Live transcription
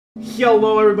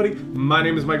Hello everybody, my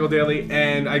name is Michael Daly,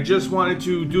 and I just wanted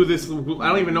to do this. I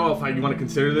don't even know if you want to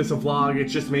consider this a vlog.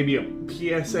 It's just maybe a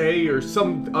PSA or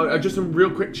some, just a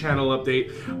real quick channel update.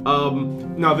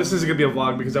 No, this isn't going to be a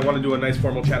vlog because I want to do a nice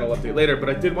formal channel update later, but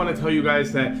I did want to tell you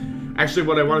guys that actually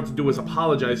what I wanted to do was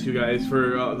apologize to you guys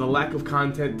for the lack of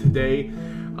content today.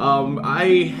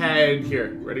 I had,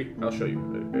 here, ready? I'll show you.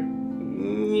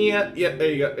 Yeah,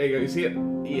 there you go, you see it?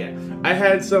 Yeah, I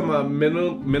had some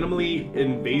minimally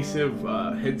invasive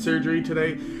head surgery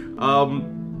today.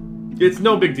 It's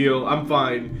no big deal. I'm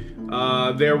fine.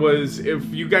 There was, if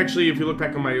you look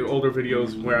back on my older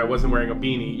videos where I wasn't wearing a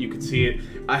beanie, you could see it.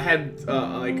 I had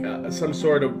some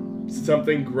sort of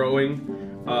something growing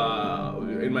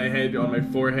in my head, on my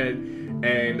forehead,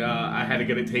 and I had to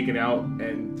get it taken out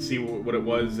and see what it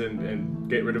was and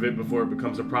get rid of it before it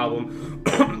becomes a problem.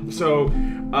 So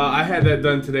I had that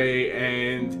done today,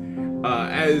 and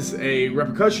as a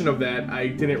repercussion of that, I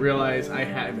didn't realize I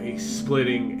have a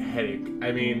splitting headache.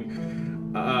 I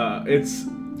mean,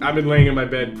 I've been laying in my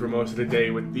bed for most of the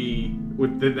day with the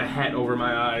hat over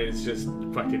my eyes, just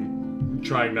fucking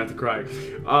trying not to cry.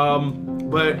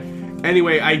 But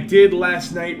anyway, I did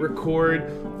last night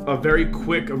record a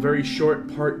very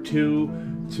short part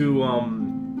 2 to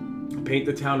Paint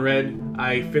the Town Red.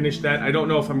 I finished that. I don't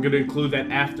know if I'm going to include that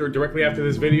directly after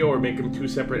this video, or make them two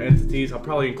separate entities. I'll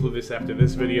probably include this after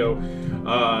this video,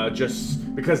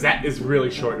 just because that is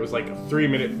really short. It was like a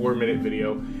 3-minute, 4-minute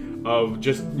video of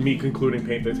just me concluding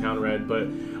Paint the Town Red. But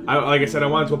like I said, I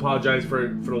wanted to apologize for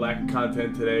the lack of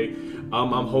content today.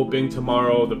 I'm hoping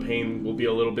tomorrow the pain will be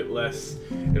a little bit less.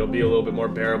 It'll be a little bit more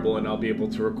bearable, and I'll be able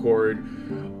to record.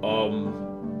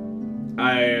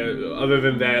 Other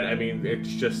than that, I mean, it's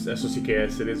just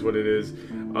SOCKS. It is what it is.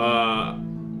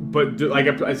 But like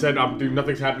I said,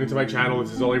 nothing's happening to my channel.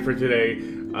 This is only for today.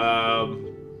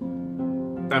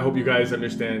 I hope you guys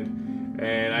understand,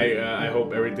 and I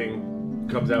hope everything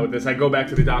comes out with this. I go back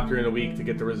to the doctor in a week to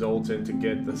get the results and to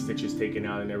get the stitches taken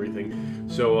out and everything.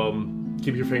 So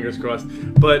keep your fingers crossed.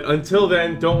 But until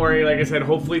then, don't worry. Like I said,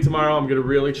 hopefully tomorrow I'm gonna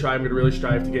really strive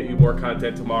to get you more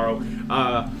content tomorrow.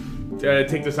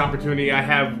 Take this opportunity.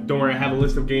 Don't worry, I have a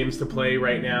list of games to play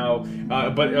right now,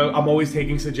 but I'm always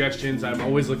taking suggestions. I'm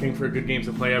always looking for good games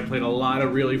to play. I've played a lot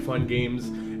of really fun games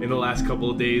in the last couple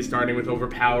of days, starting with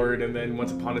Overpowered and then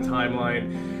Once Upon a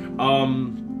Timeline.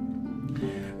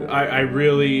 I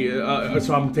really,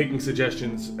 so I'm taking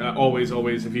suggestions, always,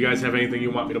 if you guys have anything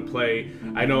you want me to play.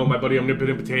 I know my buddy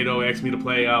Omnipotent Potato asked me to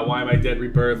play Why Am I Dead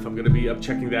Rebirth. I'm going to be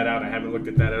checking that out. I haven't looked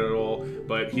at that at all,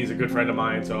 but he's a good friend of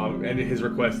mine, so and his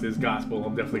request is Gospel.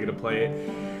 I'm definitely going to play it.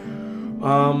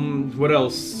 What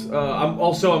else?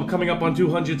 I'm coming up on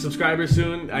 200 subscribers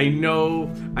soon. I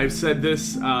know I've said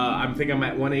this. I think I'm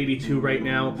at 182 right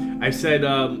now. I've said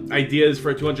ideas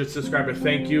for a 200 subscriber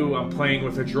thank you. I'm playing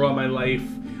with a Draw My Life.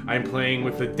 I'm playing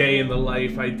with a day in the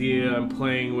life idea. I'm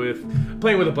playing with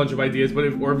a bunch of ideas,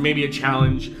 or maybe a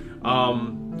challenge,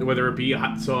 whether it be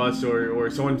hot sauce or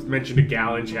someone mentioned a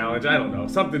gallon challenge. I don't know,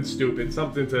 something stupid,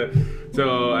 something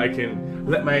so I can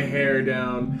let my hair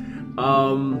down,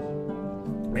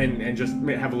 and just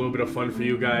have a little bit of fun for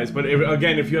you guys. But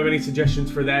again, if you have any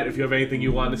suggestions for that, if you have anything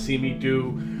you want to see me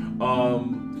do,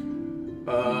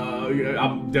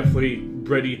 I'm definitely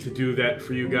ready to do that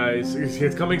for you guys.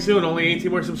 It's coming soon. Only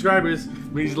 18 more subscribers.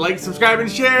 Please like, subscribe, and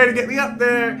share to get me up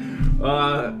there.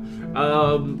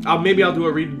 Maybe I'll do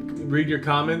a read your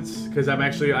comments, because I'm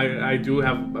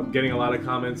getting a lot of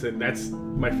comments, and that's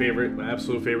my favorite. My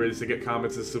absolute favorite is to get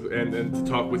comments and to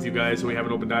talk with you guys, so we have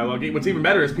an open dialogue. What's even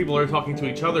better is people are talking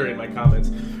to each other in my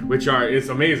comments, it's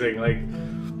amazing. Like,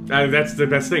 that's the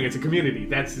best thing. It's a community.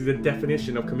 That's the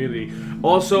definition of community.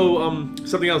 Also,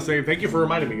 something else. Thank you for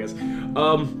reminding me, guys.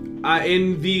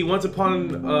 In the Once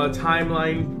Upon a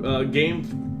Timeline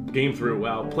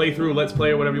playthrough, let's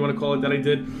play, or whatever you want to call it, that I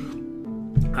did,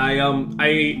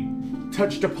 I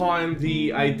touched upon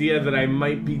the idea that I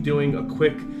might be doing a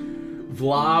quick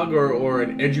vlog or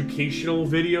an educational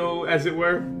video, as it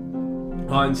were,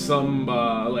 on some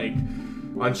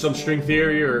string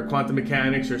theory or quantum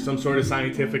mechanics or some sort of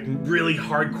scientific, really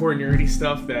hardcore nerdy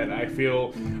stuff that I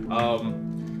feel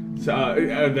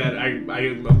that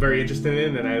I'm very interested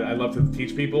in, and I love to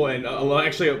teach people. And a lot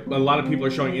of people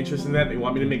are showing interest in that. They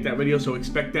want me to make that video, so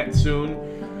expect that soon.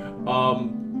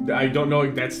 I don't know,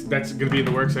 that's gonna be in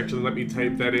the works. Actually, let me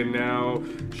type that in now.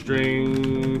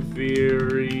 String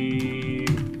theory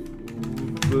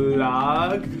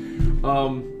vlog.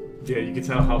 Yeah, you can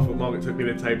tell how long it took me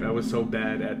to type. I was so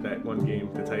bad at that one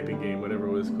game, the typing game, whatever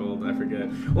it was called, I forget.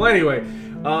 Well, anyway,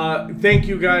 thank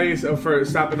you guys for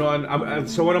stopping on.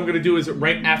 So what I'm going to do is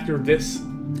right after this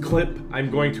clip I'm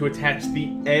going to attach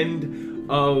the end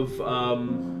of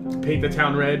Paint the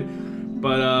Town Red.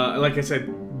 But like I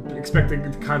said, expect the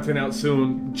content out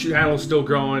soon. Channel's still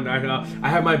growing. I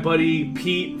have my buddy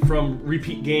Pete from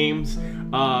Repeat Games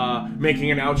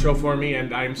making an outro for me,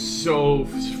 and I'm so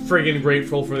friggin'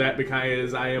 grateful for that,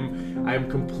 because I am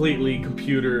completely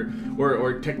computer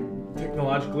or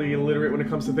technologically illiterate when it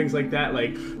comes to things like that.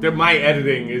 Like, my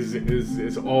editing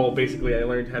is all basically I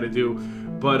learned how to do.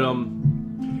 But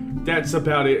that's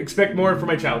about it. Expect more from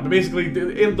my channel. But basically,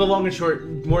 in the long and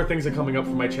short, more things are coming up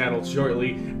from my channel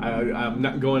shortly. I'm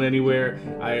not going anywhere.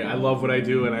 I love what I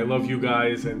do, and I love you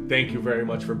guys, and thank you very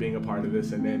much for being a part of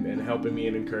this, and helping me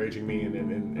and encouraging me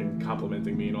and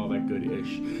complimenting me and all that good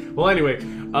ish. Well, anyway,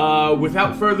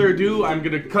 without further ado, I'm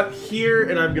gonna cut here,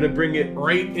 and I'm gonna bring it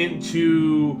right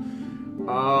into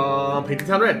Paint the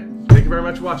Town Red. Thank you very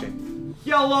much for watching.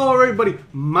 Hello everybody,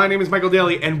 my name is Michael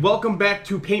Daly, and welcome back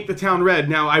to Paint the Town Red.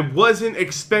 Now, I wasn't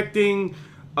expecting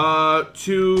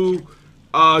to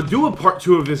do a part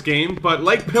 2 of this game, but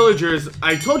like Pillagers,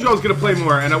 I told you I was going to play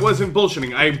more, and I wasn't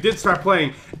bullshitting. I did start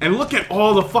playing, and look at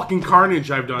all the fucking carnage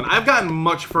I've done. I've gotten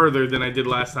much further than I did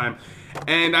last time,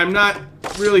 and I'm not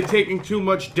really taking too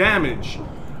much damage.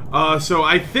 So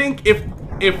I think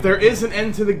if there is an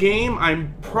end to the game,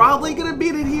 I'm probably gonna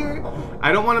beat it here.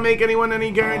 I don't want to make anyone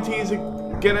any guarantees,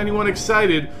 get anyone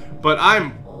excited, but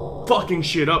I'm fucking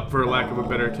shit up, for lack of a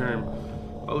better term.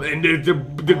 And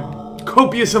the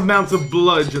copious amounts of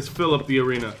blood just fill up the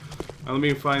arena. Let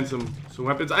me find some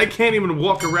weapons. I can't even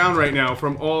walk around right now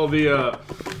from all the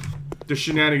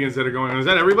shenanigans that are going on. Is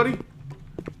that everybody?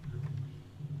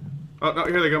 Oh no,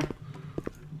 here they come.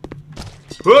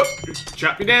 Whoop!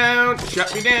 Chop me down!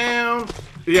 Chop me down!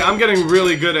 Yeah, I'm getting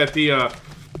really good at the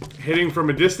hitting from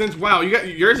a distance. Wow,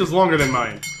 yours is longer than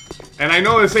mine. And I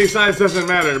know the same size doesn't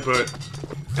matter, but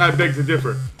I beg to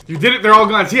differ. You did it, they're all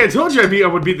gone. See, I told you I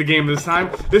would beat the game this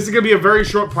time. This is gonna be a very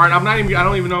short part. I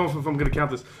don't even know if I'm gonna count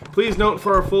this. Please note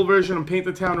for our full version of Paint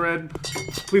the Town Red.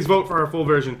 Please vote for our full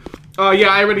version. Yeah,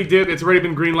 I already did. It's already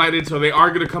been green lighted, so they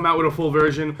are gonna come out with a full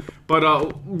version. But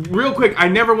real quick, I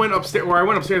never went upstairs. Or I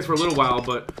went upstairs for a little while,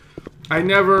 but I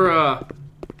never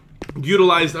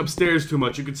utilized upstairs too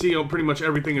much. You can see pretty much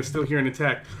everything is still here in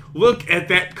intact. Look at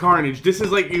that carnage. This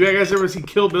is like, you guys ever see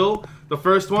Kill Bill, the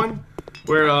first one,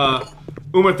 where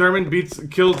Uma Thurman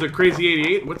kills the Crazy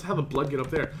 88? What's how the blood get up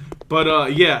there?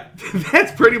 But yeah,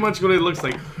 that's pretty much what it looks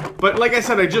like. But like I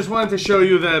said, I just wanted to show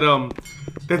you that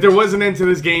that there was an end to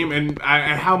this game, and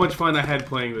how much fun I had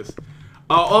playing this.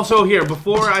 Also here,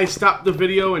 before I stop the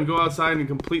video and go outside and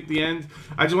complete the end,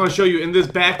 I just want to show you, in this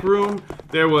back room,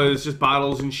 there was just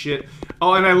bottles and shit.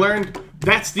 Oh, and I learned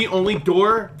that's the only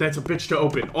door that's a bitch to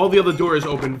open. All the other doors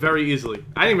open very easily.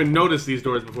 I didn't even notice these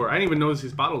doors before. I didn't even notice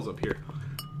these bottles up here.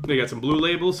 They got some Blue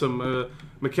Label, some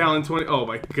Macallan 20. Oh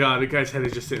my god, the guy's head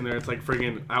is just sitting there. It's like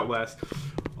friggin' Outlast.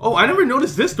 Oh, I never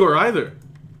noticed this door either.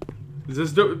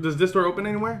 Does this door open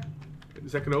anywhere?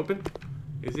 Is that gonna open?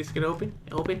 Is this gonna open?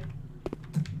 Open?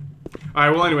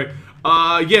 Alright, well anyway.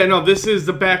 Yeah, no, this is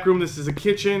the back room. This is a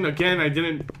kitchen. Again, I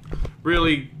didn't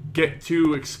really get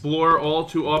to explore all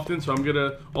too often, so I'm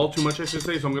gonna... all too much, I should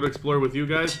say, so I'm gonna explore with you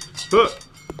guys. Huh.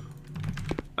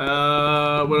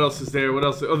 What else is there? What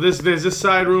else? Oh, there's this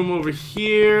side room over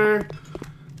here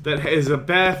that is a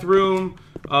bathroom.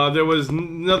 There was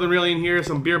nothing really in here.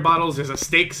 Some beer bottles. There's a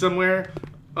steak somewhere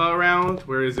around.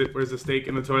 Where is it? Where's the steak?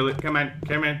 In the toilet. Come on,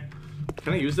 come on.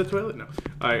 Can I use the toilet? No.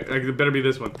 Alright, it better be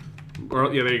this one.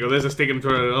 Or, yeah, there you go. There's a steak in the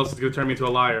toilet, or else it's gonna turn me into a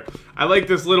liar. I like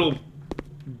this little...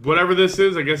 whatever this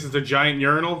is. I guess it's a giant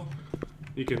urinal.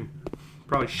 You can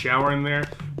probably shower in there.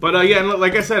 But, yeah,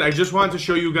 like I said, I just wanted to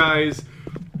show you guys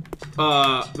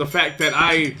the fact that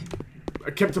I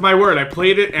kept to my word. I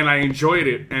played it, and I enjoyed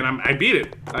it, and I beat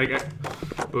it.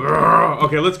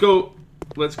 Okay, let's go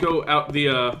out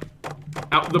the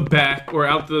back, or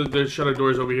out the shutter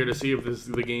doors over here to see if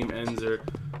the game ends, or...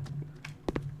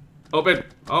 Open!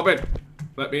 Open!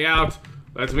 Let me out!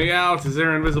 Let me out! Is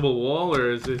there an invisible wall,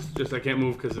 or is this just I can't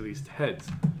move because of these heads?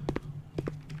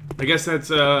 I guess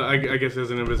that's, I guess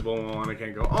there's an invisible wall and I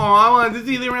can't go, oh, I wanted to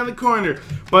see them around the corner.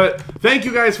 But thank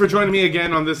you guys for joining me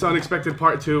again on this unexpected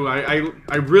part 2.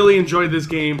 I really enjoyed this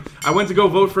game. I went to go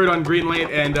vote for it on Greenlight,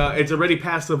 and it's already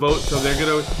passed the vote, so they're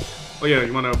gonna... Oh yeah,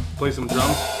 you wanna play some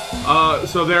drums?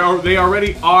 So they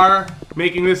already are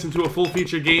making this into a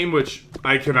full-feature game, which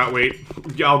I cannot wait.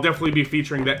 I'll definitely be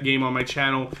featuring that game on my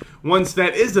channel once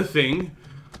that is a thing.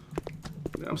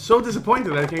 I'm so disappointed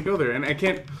that I can't go there, and I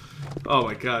can't... Oh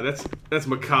my god, that's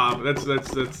macabre.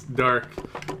 That's dark.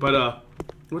 But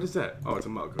what is that? Oh, it's a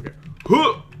mug. Okay.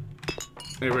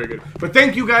 Very good. But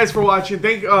thank you guys for watching.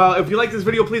 If you like this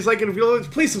video, please like it. If you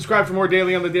please subscribe for more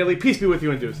Daily on the Daily. Peace be with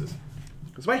you and deuces.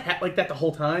 Was my hat like that the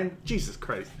whole time? Jesus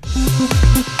Christ.